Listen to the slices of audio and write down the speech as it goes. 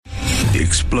The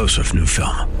explosive new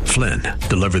film, Flynn,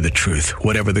 deliver the truth,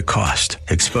 whatever the cost,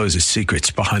 exposes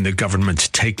secrets behind the government's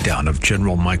takedown of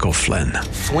General Michael Flynn.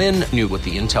 Flynn knew what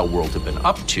the intel world had been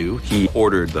up to. He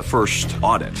ordered the first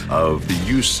audit of the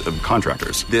use of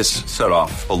contractors. This set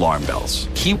off alarm bells.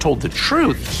 He told the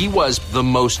truth. He was the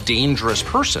most dangerous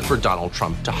person for Donald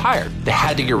Trump to hire. They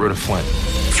had to get rid of Flynn.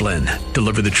 Flynn,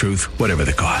 deliver the truth, whatever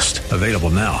the cost. Available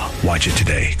now. Watch it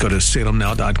today. Go to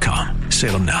salemnow.com.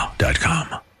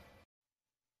 salemnow.com.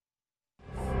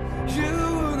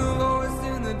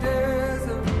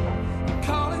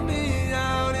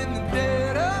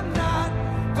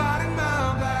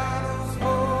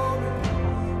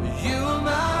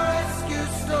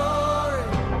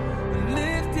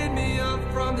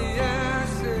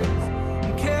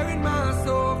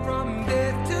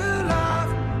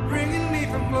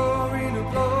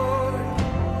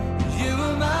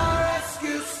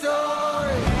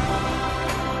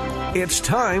 It's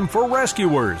time for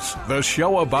Rescuers, the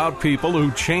show about people who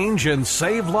change and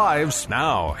save lives.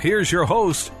 Now, here's your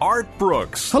host, Art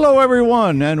Brooks. Hello,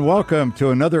 everyone, and welcome to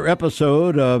another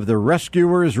episode of the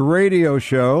Rescuers Radio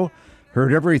Show,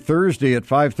 heard every Thursday at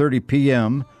 5:30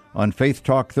 p.m. on Faith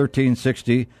Talk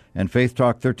 1360 and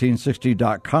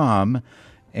faithtalk1360.com.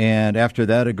 And after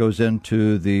that, it goes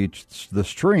into the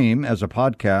stream as a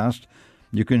podcast.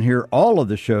 You can hear all of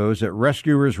the shows at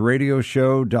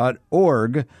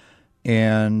rescuersradioshow.org.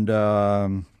 And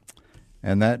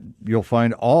that you'll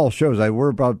find all shows. We're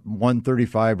about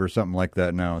 135 or something like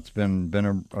that now. It's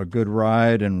been a good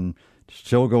ride and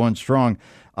still going strong.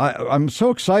 I'm so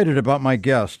excited about my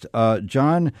guest,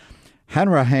 John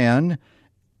Hanrahan,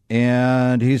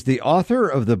 and he's the author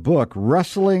of the book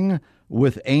Wrestling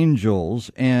with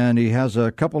Angels, and he has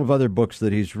a couple of other books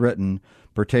that he's written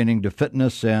pertaining to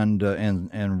fitness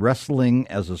and wrestling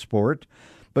as a sport.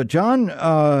 But John,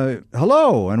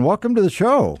 hello, and welcome to the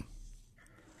show.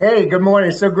 Hey, good morning.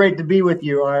 It's so great to be with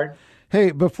you, Art.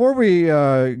 Hey, before we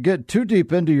get too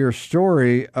deep into your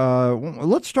story,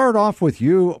 let's start off with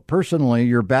you personally,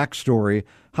 your backstory.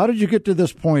 How did you get to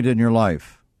this point in your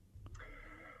life?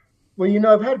 Well,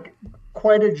 I've had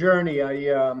quite a journey.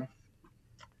 I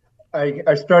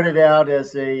started out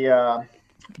as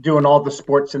doing all the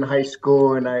sports in high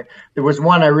school, and there was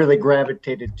one I really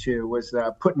gravitated to, was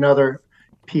putting other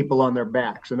people on their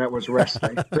backs, and that was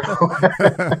wrestling.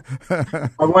 I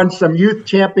won some youth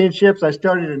championships. I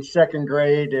started in second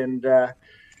grade and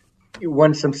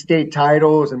won some state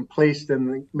titles and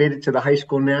made it to the high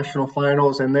school national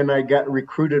finals. And then I got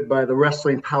recruited by the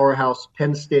wrestling powerhouse,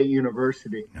 Penn State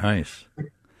University. Nice.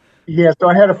 Yeah, so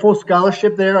I had a full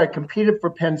scholarship there. I competed for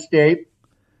Penn State,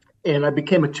 and I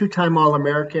became a two-time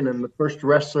All-American and the first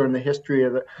wrestler in the history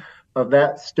of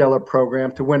that stellar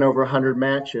program to win over 100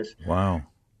 matches. Wow.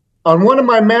 On one of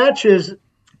my matches,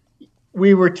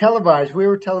 we were televised. We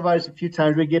were televised a few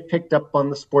times. We get picked up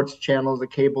on the sports channels, the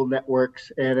cable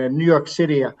networks. And in New York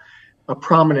City, a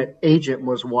prominent agent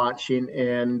was watching,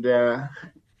 and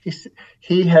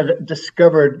he had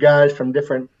discovered guys from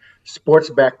different sports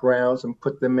backgrounds and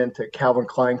put them into Calvin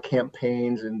Klein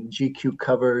campaigns and GQ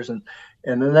covers. And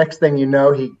the next thing you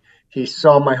know, he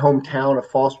saw my hometown of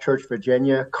Falls Church,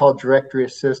 Virginia, called directory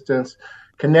assistance,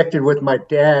 connected with my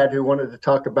dad, who wanted to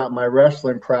talk about my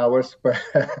wrestling prowess. But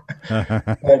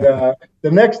the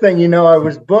next thing you know, I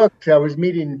was booked. I was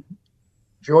meeting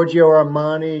Giorgio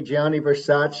Armani, Gianni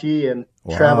Versace, and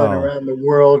traveling around the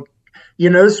world.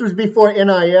 This was before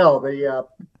NIL, the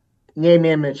name,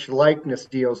 image, likeness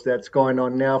deals that's going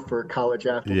on now for college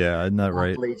athletes. Yeah, isn't that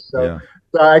right? So, yeah.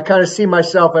 So I kind of see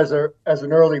myself as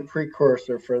an early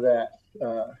precursor for that.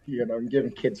 And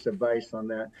giving kids advice on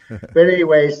that. But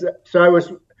anyways, so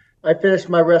I finished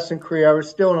my wrestling career. I was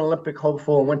still an Olympic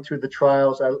hopeful and went through the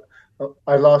trials.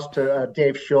 I lost to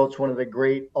Dave Schultz, one of the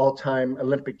great all-time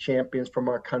Olympic champions from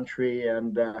our country,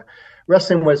 and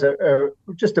wrestling was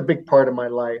just a big part of my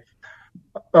life.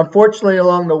 Unfortunately,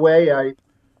 along the way, I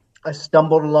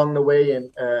stumbled along the way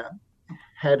and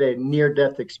had a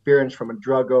near-death experience from a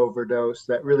drug overdose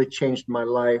that really changed my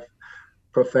life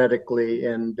prophetically,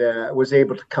 and was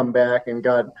able to come back, and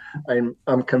God, I'm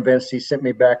convinced he sent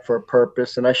me back for a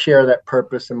purpose, and I share that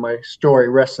purpose in my story,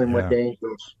 Wrestling with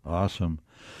Angels. Awesome.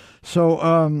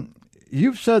 So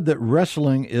you've said that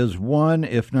wrestling is one,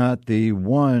 if not the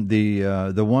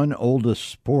one oldest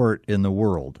sport in the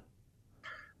world.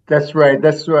 That's right.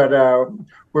 That's what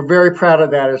we're very proud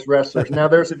of that as wrestlers. Now,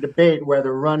 there's a debate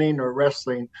whether running or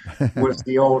wrestling was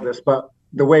the oldest, but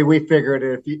the way we figured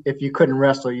it, if you couldn't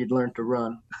wrestle, you'd learn to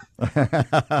run.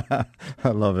 I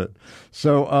love it.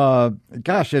 So,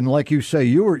 gosh, and like you say,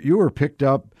 you were picked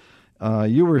up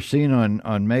You were seen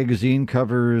on magazine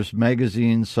covers,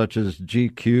 magazines such as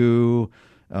GQ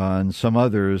and some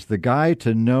others. The guy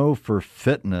to know for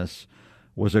fitness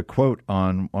was a quote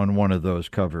on one of those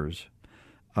covers.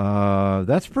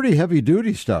 That's pretty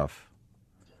heavy-duty stuff.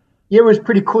 Yeah, it was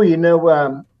pretty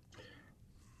cool.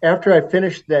 After I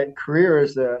finished that career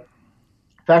as a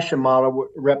fashion model,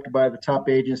 repped by the top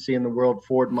agency in the world,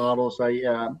 Ford Models,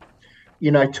 I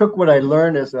took what I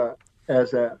learned as an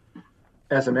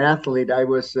athlete. I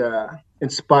was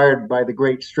inspired by the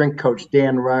great strength coach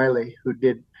Dan Riley,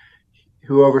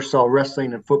 who oversaw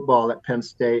wrestling and football at Penn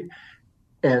State,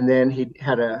 and then he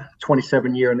had a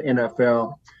 27-year in the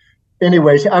NFL.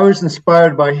 Anyways, I was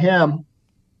inspired by him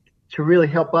to really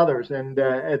help others, and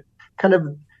at kind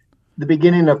of the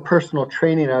beginning of personal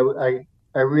training,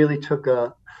 I really took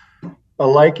a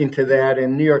liking to that.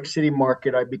 In New York City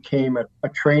market, I became a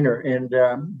trainer,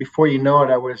 and before you know it,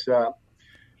 I was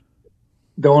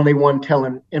the only one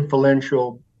telling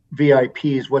influential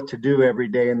VIPs what to do every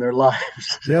day in their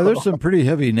lives. Yeah, there's some pretty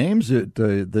heavy names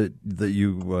that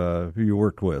you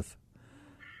worked with.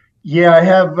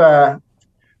 Yeah,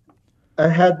 I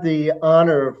had the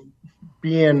honor of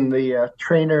being the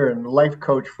trainer and life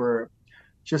coach for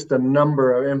just a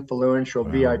number of influential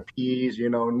VIPs.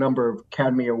 A number of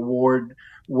Academy Award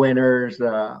winners,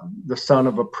 the son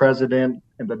of a president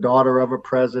and the daughter of a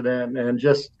president, and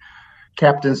just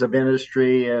captains of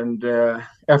industry. And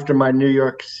after my New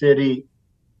York City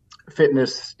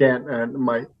fitness stint,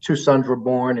 my two sons were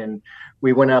born, and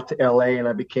we went out to LA, and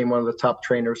I became one of the top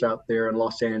trainers out there in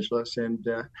Los Angeles. And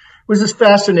it was just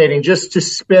fascinating just to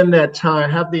spend that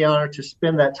time, have the honor to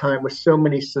spend that time with so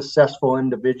many successful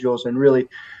individuals, and really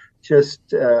just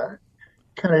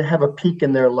kind of have a peek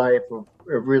in their life of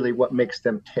really what makes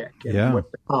them tick and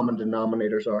what the common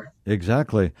denominators are.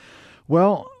 Exactly.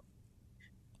 Well,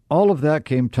 all of that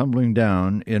came tumbling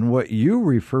down in what you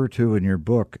refer to in your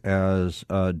book as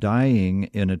dying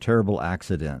in a terrible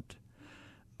accident.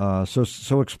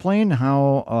 So explain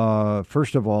how,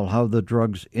 first of all, how the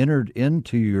drugs entered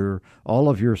into all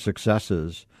of your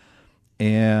successes.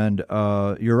 And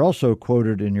you're also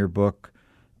quoted in your book,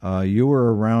 you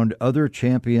were around other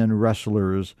champion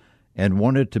wrestlers and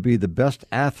wanted to be the best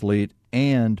athlete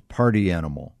and party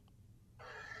animal.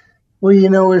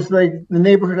 Well, it's like the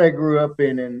neighborhood I grew up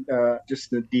in, and just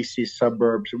the D.C.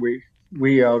 suburbs.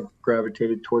 We all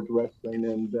gravitated towards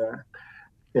wrestling,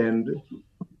 and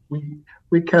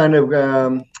we kind of,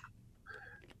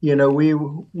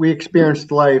 we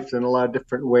experienced life in a lot of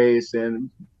different ways,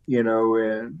 and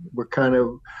and we're kind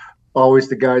of always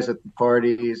the guys at the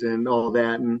parties and all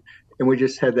that, and we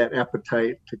just had that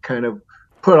appetite to kind of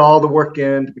put all the work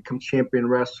in to become champion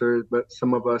wrestlers. But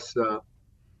some of us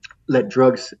let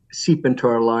drugs seep into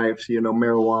our lives,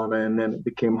 marijuana, and then it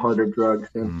became harder drugs.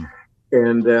 And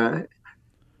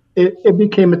it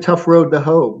became a tough road to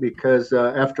hoe, because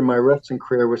after my wrestling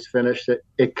career was finished,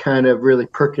 it kind of really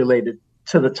percolated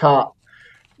to the top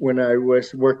when I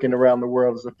was working around the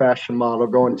world as a fashion model,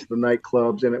 going to the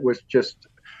nightclubs. And it was just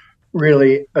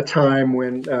really a time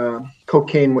when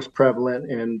cocaine was prevalent.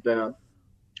 And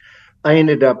I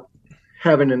ended up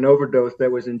having an overdose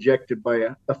that was injected by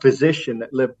a physician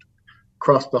that lived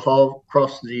across the hall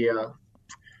from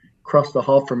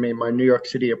me in my New York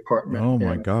City apartment. Oh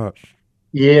my gosh.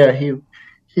 Yeah, he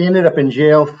ended up in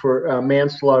jail for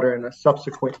manslaughter in a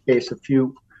subsequent case a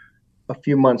few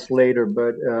months later.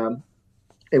 But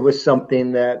it was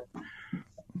something that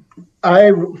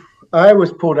I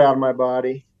was pulled out of my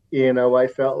body. I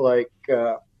felt like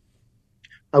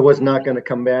I was not going to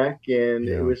come back, and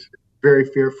it was a very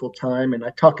fearful time. And I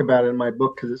talk about it in my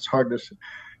book because it's hard to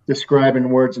describe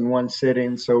in words in one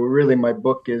sitting. So really my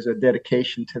book is a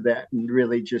dedication to that, and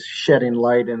really just shedding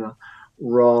light in a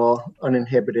raw,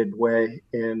 uninhibited way.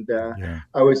 And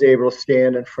I was able to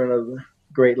stand in front of the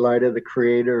great light of the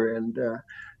Creator and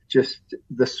just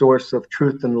the source of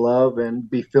truth and love, and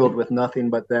be filled with nothing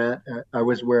but that. I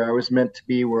was where I was meant to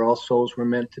be, where all souls were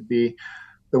meant to be.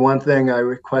 The one thing I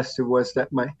requested was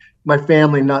that my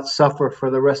family not suffer for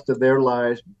the rest of their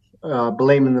lives,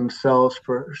 blaming themselves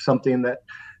for something that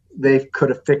they could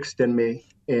have fixed in me.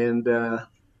 And the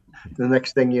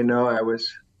next thing you know, I was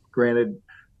granted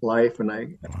life, and I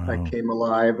came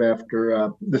alive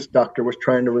after this doctor was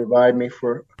trying to revive me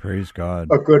for praise God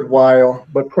a good while.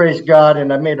 But praise God,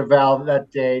 and I made a vow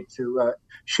that day to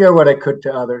share what I could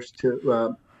to others,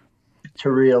 to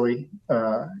really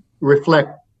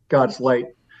reflect God's light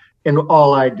in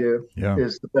all I do.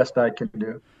 Is the best I can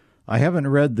do. I haven't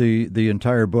read the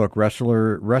entire book,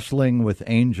 Wrestling with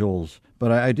Angels,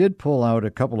 but I did pull out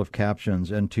a couple of captions.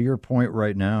 And to your point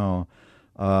right now,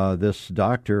 this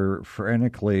doctor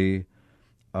frantically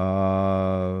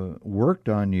worked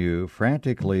on you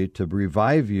frantically to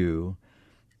revive you,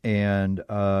 and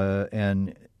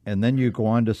then you go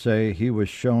on to say he was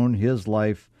shown his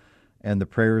life and the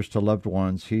prayers to loved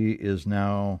ones. He is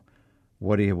now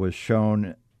what he was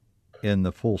shown in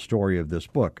the full story of this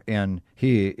book, and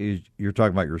he is. You're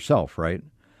talking about yourself, right?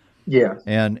 Yeah.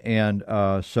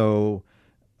 So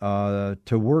to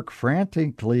work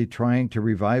frantically trying to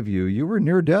revive you, you were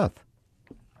near death.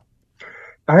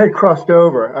 I had crossed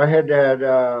over. I had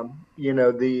the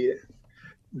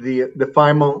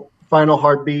final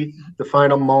heartbeat, the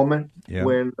final moment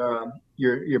when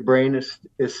your brain is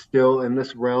still in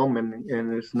this realm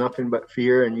and it's nothing but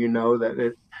fear, and you know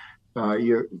that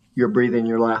you're breathing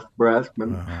your last breath.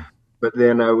 But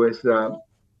then I was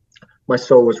my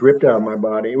soul was ripped out of my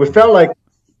body. It felt like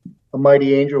a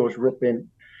mighty angel was ripping,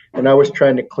 and I was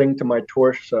trying to cling to my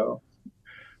torso.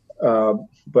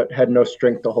 But had no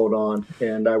strength to hold on,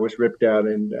 and I was ripped out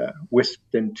and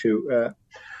whisked into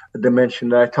a dimension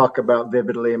that I talk about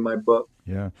vividly in my book.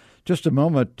 Yeah. Just a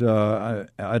moment,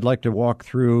 I'd like to walk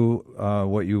through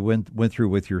what you went through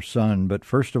with your son, but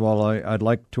first of all, I'd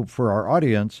like to, for our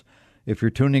audience, if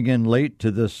you're tuning in late to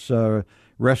this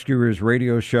Rescuers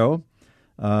radio show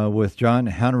with John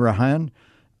Hanrahan,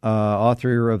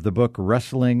 author of the book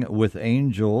Wrestling with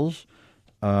Angels,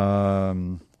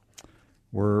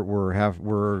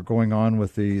 We're going on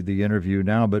with the interview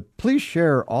now, but please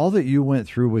share all that you went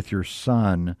through with your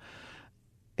son.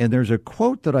 And there's a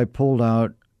quote that I pulled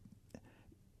out.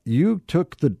 You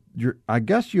took I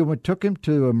guess you took him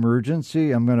to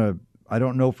emergency. I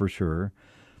don't know for sure,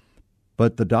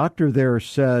 but the doctor there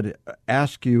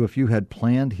asked you if you had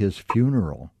planned his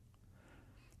funeral,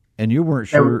 and you weren't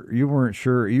sure. You weren't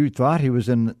sure. You thought he was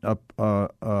going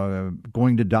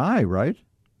to die, right?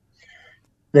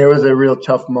 There was a real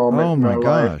tough moment. Oh, my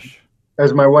gosh. Life.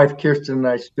 As my wife, Kirsten, and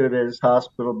I stood at his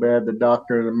hospital bed, the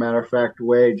doctor, in a matter-of-fact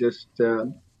way, just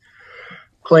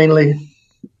plainly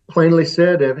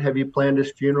said, have you planned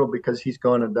his funeral? Because he's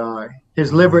going to die.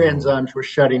 His liver enzymes were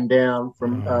shutting down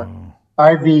from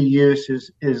IV use.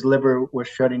 His liver was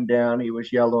shutting down. He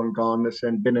was yellow and goneless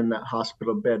and been in that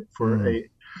hospital bed for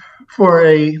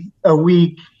a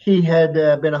week. He had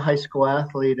been a high school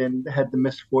athlete and had the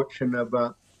misfortune of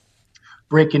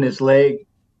breaking his leg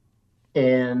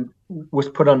and was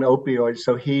put on opioids.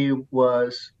 So he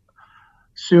was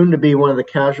soon to be one of the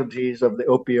casualties of the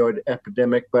opioid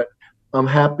epidemic. But I'm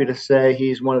happy to say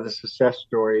he's one of the success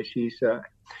stories.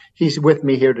 He's with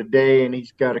me here today, and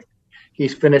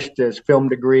he's finished his film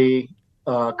degree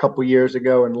a couple years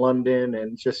ago in London,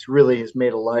 and just really has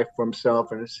made a life for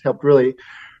himself, and has helped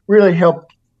really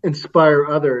helped inspire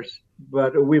others.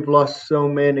 But we've lost so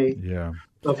many. Yeah.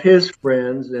 Of his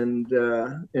friends and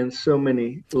so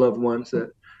many loved ones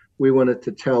that we wanted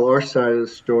to tell our side of the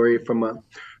story from a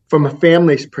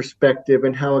family's perspective,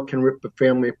 and how it can rip a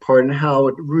family apart, and how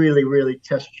it really, really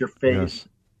tests your faith.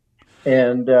 Yes.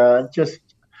 And just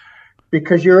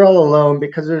because you're all alone,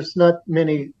 because there's not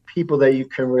many people that you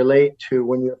can relate to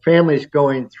when your family's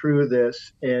going through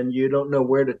this and you don't know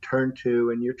where to turn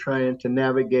to, and you're trying to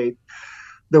navigate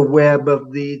the web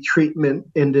of the treatment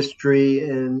industry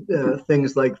and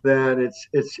things like that.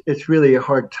 It's really a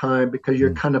hard time because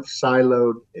you're kind of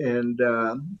siloed, and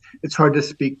it's hard to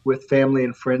speak with family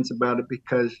and friends about it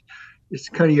because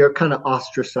you're kind of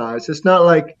ostracized. It's not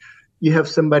like you have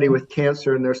somebody with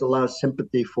cancer and there's a lot of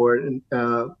sympathy for it. And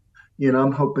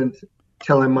I'm hoping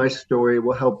telling my story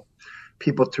will help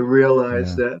people to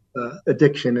realize that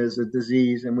addiction is a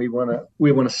disease, and we want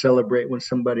to celebrate when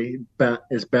somebody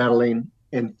is battling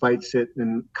and fights it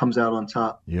and comes out on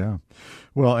top. Yeah.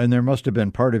 Well, and there must have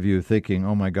been part of you thinking,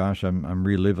 oh my gosh, I'm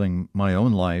reliving my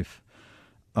own life.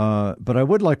 But I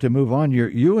would like to move on.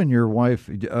 You and your wife,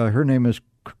 her name is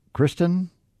Kirsten?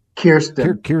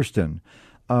 Kirsten.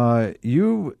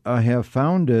 You have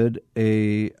founded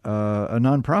a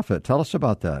nonprofit. Tell us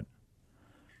about that.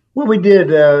 Well, we did.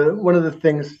 One of the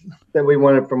things that we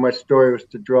wanted from my story was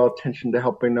to draw attention to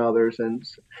helping others.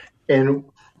 And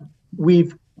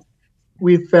we've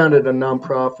founded a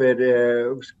nonprofit,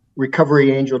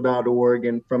 recoveryangel.org,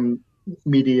 and from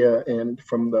media and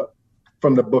from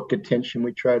the book Attention,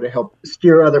 we try to help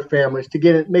steer other families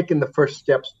to making the first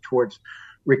steps towards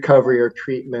recovery or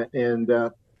treatment. And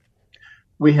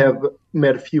we have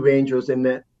met a few angels in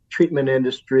that treatment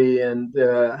industry, and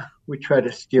we try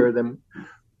to steer them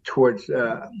towards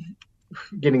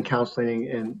getting counseling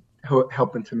and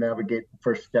helping to navigate the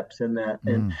first steps in that.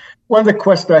 And one of the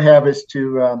quests I have is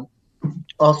to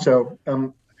also,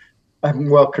 I'm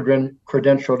well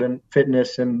credentialed in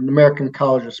fitness, and the American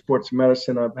College of Sports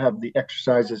Medicine. I have the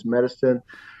exercise as medicine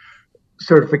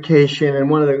certification, and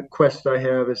one of the quests I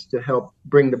have is to help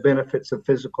bring the benefits of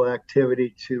physical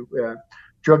activity to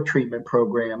drug treatment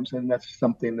programs, and that's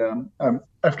something that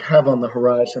I have on the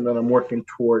horizon that I'm working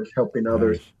towards helping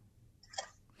others.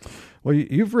 Nice. Well,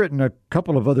 you've written a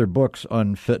couple of other books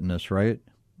on fitness, right?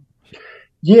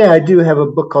 Yeah, I do have a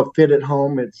book called Fit at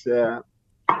Home. It's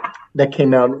that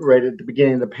came out right at the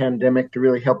beginning of the pandemic to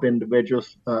really help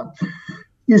individuals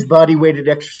use body-weighted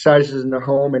exercises in their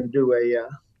home and do a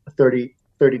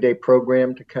 30-day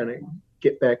program to kind of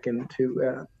get back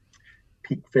into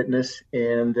peak fitness.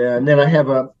 And then I have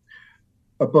a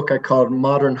book I called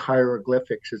Modern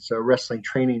Hieroglyphics. It's a wrestling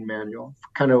training manual,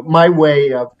 kind of my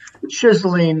way of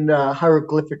chiseling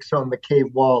hieroglyphics on the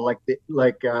cave wall, like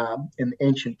in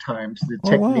ancient times,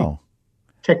 the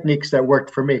techniques that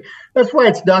worked for me. That's why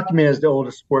it's documented as the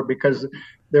oldest sport, because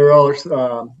there are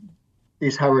all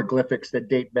these hieroglyphics that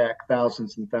date back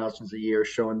thousands and thousands of years,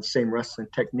 showing the same wrestling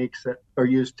techniques that are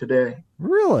used today.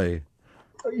 Really?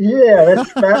 Yeah,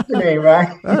 that's fascinating,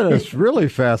 right? That is really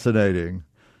fascinating.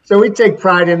 So we take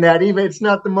pride in that. Even it's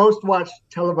not the most watched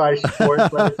televised sport,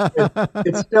 but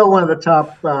it's still one of the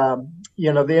top. The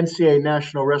NCAA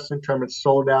National Wrestling Tournament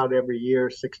sold out every year,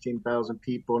 16,000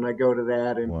 people, and I go to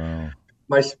that. And wow.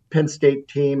 My Penn State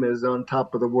team is on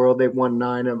top of the world. They've won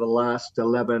 9 of the last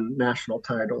 11 national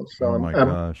titles. So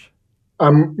gosh.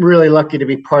 I'm really lucky to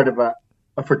be part of a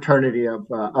fraternity of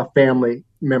a family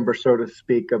member, so to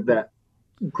speak, of that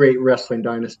great wrestling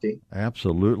dynasty.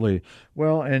 Absolutely.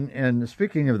 Well, and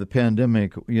speaking of the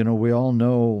pandemic, we all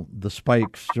know the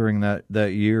spikes during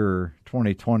that year,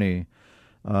 2020,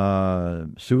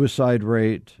 suicide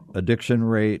rate, addiction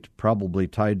rate, probably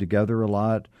tied together a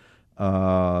lot,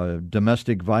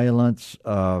 domestic violence,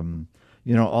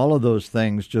 all of those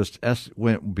things just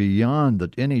went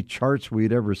beyond any charts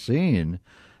we'd ever seen,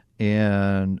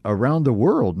 and around the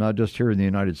world, not just here in the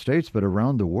United States, but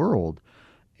around the world.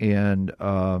 And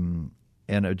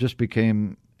it just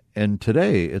became, and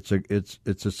today it's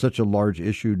such a large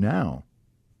issue now.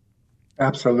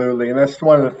 Absolutely, and that's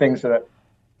one of the things that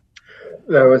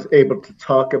I was able to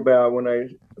talk about when I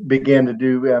began to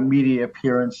do media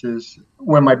appearances.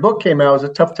 When my book came out, it was a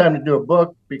tough time to do a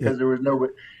book because there was no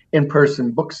in-person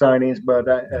book signings, but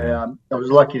I was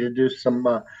lucky to do some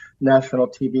national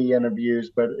TV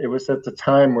interviews. But it was at the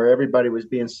time where everybody was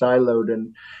being siloed,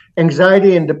 and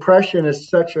anxiety and depression is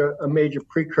such a major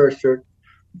precursor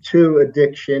to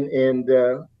addiction.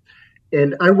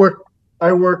 And I work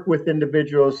with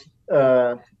individuals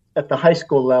at the high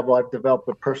school level. I've developed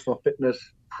a personal fitness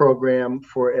program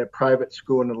for a private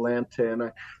school in Atlanta,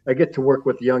 and I get to work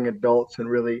with young adults and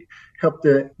really help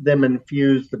them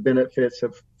infuse the benefits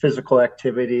of physical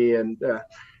activity and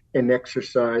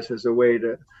exercise as a way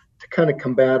to kind of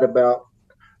combat about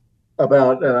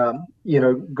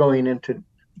going into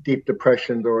deep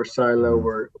depression or silo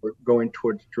or going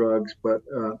towards drugs. But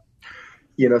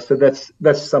so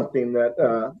that's something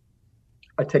that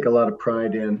I take a lot of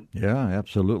pride in. Yeah,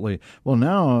 absolutely. Well,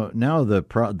 now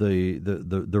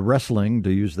the wrestling,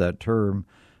 to use that term,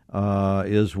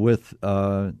 is with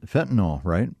fentanyl,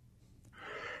 right?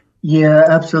 Yeah,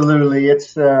 absolutely.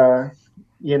 It's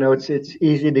it's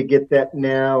easy to get that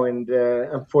now, and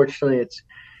unfortunately,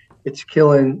 it's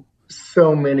killing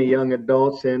so many young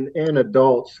adults and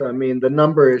adults. I mean, the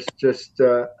number is just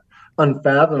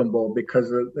unfathomable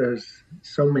because there's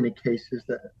so many cases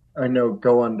that I know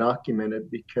go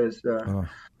undocumented because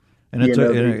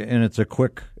it's a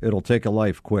quick. It'll take a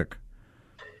life quick.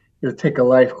 It'll take a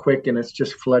life quick, and it's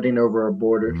just flooding over our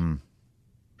borders.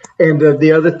 And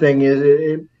the other thing is,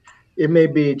 it may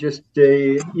be just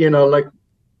like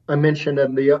I mentioned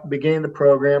at the beginning of the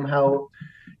program, how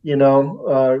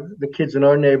the kids in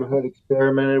our neighborhood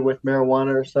experimented with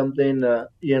marijuana or something.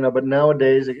 But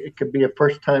nowadays it could be a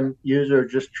first-time user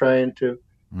just trying to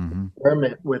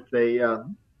experiment with a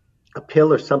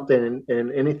pill or something,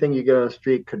 and anything you get on the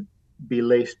street could be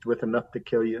laced with enough to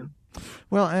kill you.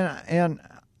 Well, and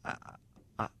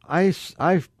I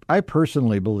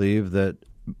personally believe that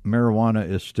marijuana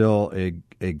is still a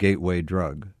gateway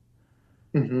drug.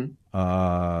 You've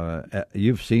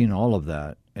seen all of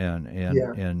that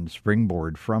and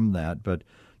springboard from that, but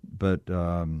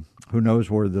who knows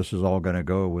where this is all going to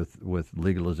go with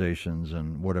legalizations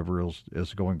and whatever else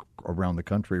is going around the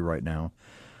country right now.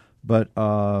 But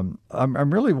I'm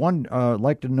really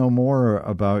like to know more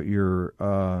about your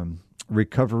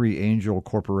Recovery Angel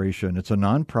Corporation. It's a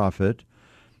nonprofit,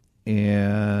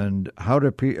 and how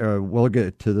to we'll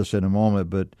get to this in a moment.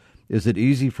 But is it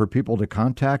easy for people to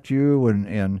contact you,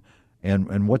 and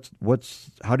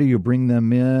what's how do you bring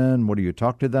them in? What do you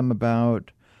talk to them about?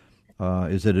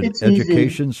 Is it an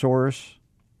education source?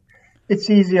 It's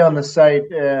easy on the site.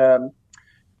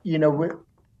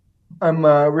 I'm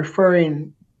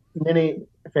referring many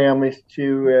families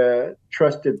to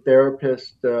trusted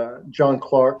therapist John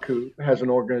Clark, who has an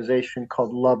organization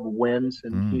called Love Wins,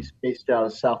 and he's based out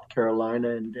of South Carolina,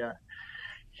 and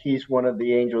he's one of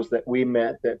the angels that we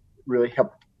met that really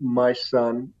helped my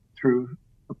son through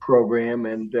the program,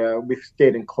 and we've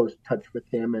stayed in close touch with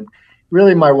him. And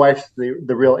really, my wife's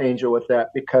the real angel with that,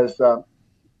 because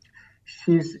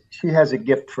she has a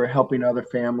gift for helping other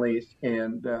families,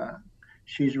 and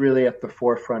she's really at the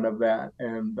forefront of that.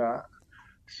 And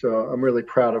so I'm really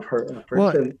proud of her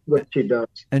efforts and what she does.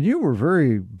 And you were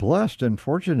very blessed and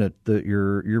fortunate that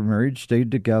your marriage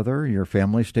stayed together, your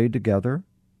family stayed together.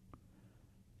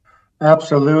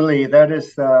 Absolutely.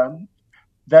 That's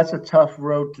a tough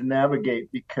road to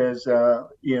navigate, because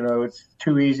it's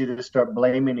too easy to start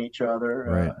blaming each other.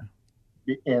 Right.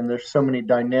 And there's so many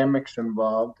dynamics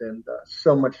involved, and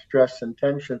so much stress and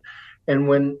tension. And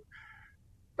when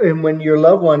your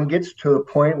loved one gets to a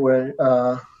point where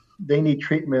they need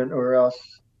treatment, or else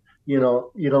you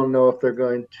don't know if they're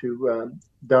going to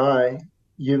die,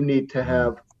 you need to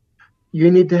have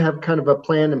kind of a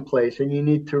plan in place, and you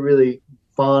need to really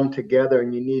bond together,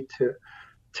 and you need to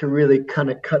really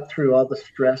kind of cut through all the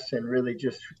stress and really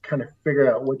just kind of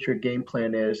figure out what your game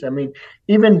plan is. I mean,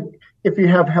 even if you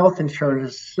have health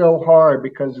insurance, it's so hard,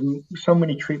 because so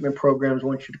many treatment programs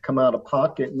want you to come out of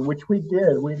pocket, and which we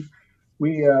did.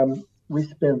 We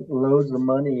spent loads of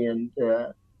money, and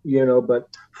but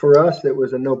for us, it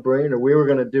was a no-brainer. We were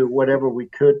going to do whatever we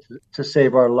could to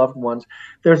save our loved ones.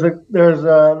 There's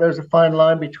a fine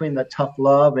line between the tough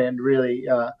love and really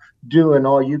doing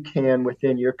all you can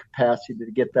within your capacity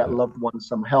to get that loved one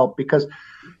some help, because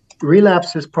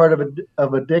relapse is part of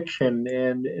addiction,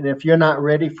 and if you're not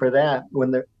ready for that,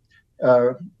 when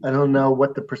I don't know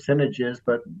what the percentage is,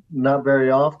 but not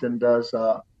very often does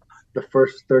the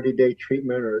first 30-day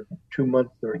treatment or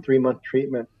 2-month or 3-month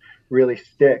treatment really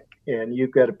stick, and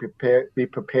you've got to be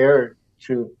prepared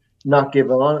to not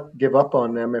give up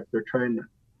on them if they're trying to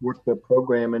work the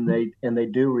program and they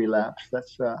do relapse.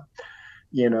 That's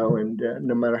and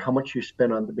no matter how much you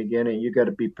spend on the beginning, you got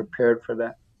to be prepared for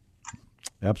that.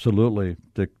 Absolutely,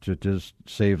 to just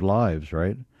save lives,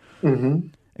 right? Mm-hmm.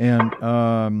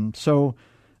 And so,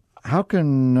 how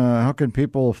can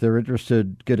people, if they're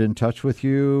interested, get in touch with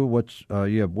you?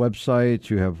 You have websites?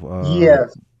 You have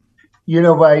yes.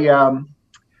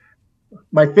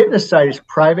 My fitness site is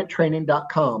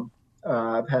privatetraining.com.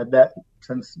 I've had that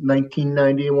since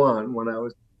 1991, when I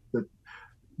was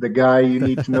the guy you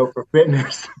need to know for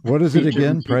fitness. What is it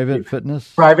again? Private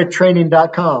fitness?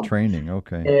 Privatetraining.com. Training,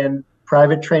 okay. And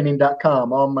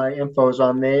privatetraining.com. All my info is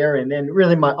on there. And then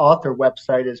really my author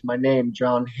website is my name,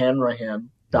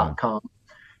 johnhanrahan.com.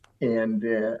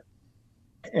 Yeah.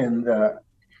 And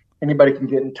anybody can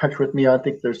get in touch with me. I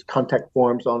think there's contact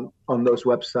forms on those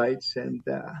websites. And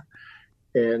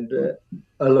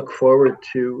I look forward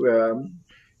to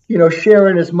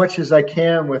sharing as much as I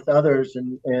can with others,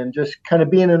 and just kind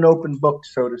of being an open book,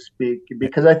 so to speak,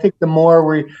 because I think the more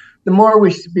we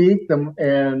speak,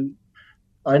 and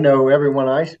I know everyone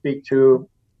I speak to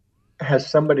has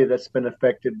somebody that's been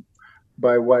affected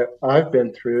by what I've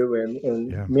been through,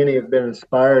 and many have been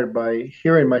inspired by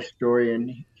hearing my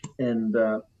story, and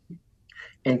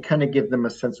kind of give them a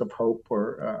sense of hope,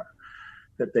 or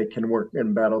that they can work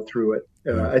and battle through it.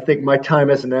 I think my time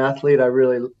as an athlete, I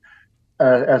really,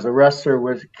 as a wrestler,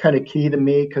 was kind of key to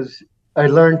me, because I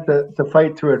learned to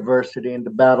fight through adversity and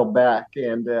to battle back.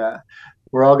 And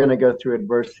we're all going to go through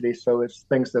adversity. So it's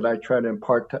things that I try to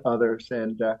impart to others.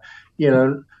 And,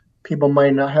 people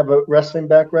might not have a wrestling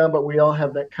background, but we all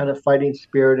have that kind of fighting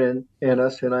spirit in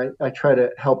us. And I try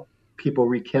to help people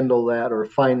rekindle that, or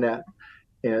find that,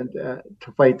 and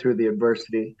to fight through the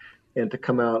adversity and to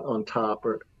come out on top,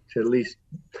 or to at least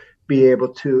be able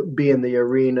to be in the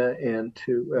arena and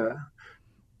to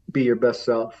be your best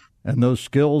self. And those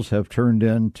skills have turned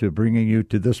into bringing you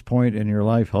to this point in your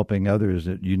life, helping others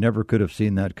that you never could have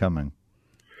seen that coming.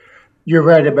 You're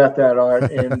right about that,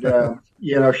 Art. And,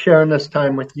 sharing this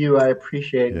time with you, I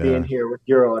appreciate being here with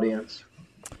your audience.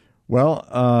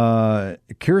 Well,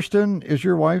 Kirsten is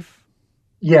your wife?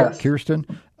 Yes. Kirsten,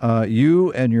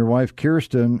 you and your wife,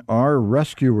 Kirsten, are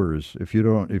rescuers.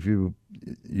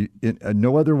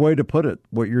 No other way to put it,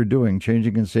 what you're doing,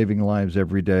 changing and saving lives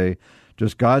every day.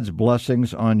 Just God's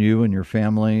blessings on you and your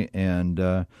family,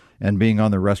 and being on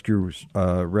the Rescuers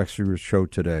show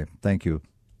today. Thank you.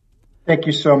 Thank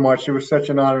you so much. It was such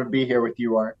an honor to be here with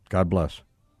you, Art. God bless.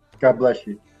 God bless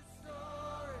you.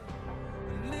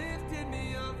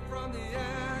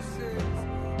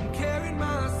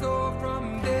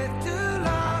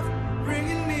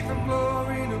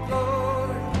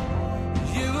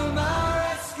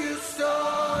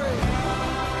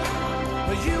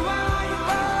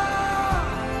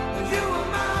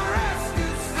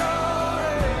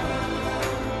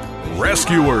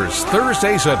 Rescuers,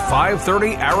 Thursdays at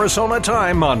 5:30 Arizona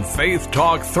time on Faith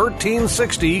Talk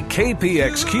 1360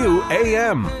 KPXQ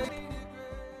AM.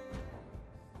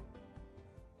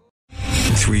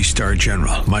 3-star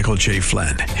General Michael J.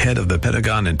 Flynn, head of the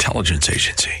Pentagon Intelligence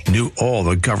Agency, knew all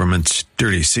the government's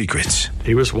dirty secrets.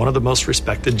 He was one of the most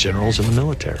respected generals in the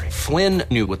military. Flynn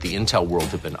knew what the intel world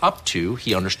had been up to.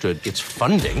 He understood its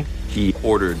funding. He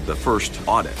ordered the first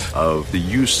audit of the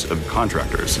use of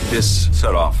contractors. This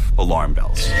set off alarm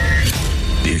bells.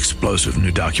 The explosive new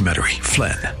documentary,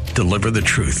 Flynn, Deliver the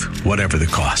Truth, Whatever the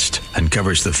Cost,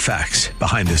 uncovers the facts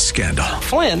behind this scandal.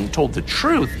 Flynn told the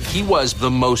truth. He was the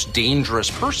most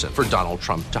dangerous person for Donald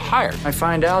Trump to hire. I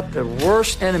find out the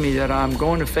worst enemy that I'm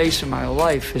going to face in my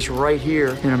life is right here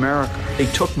in America. They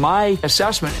took my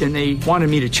assessment and they wanted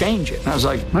me to change it. And I was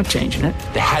like, I'm not changing it.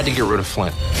 They had to get rid of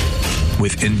Flynn.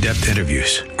 With in-depth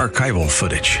interviews, archival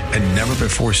footage, and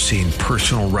never-before-seen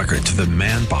personal records of the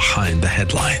man behind the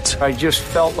headlines. I just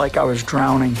felt like I was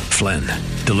drowning. Flynn,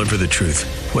 Deliver the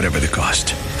Truth, Whatever the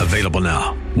Cost. Available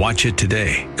now. Watch it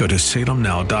today. Go to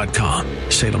salemnow.com.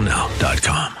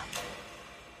 salemnow.com.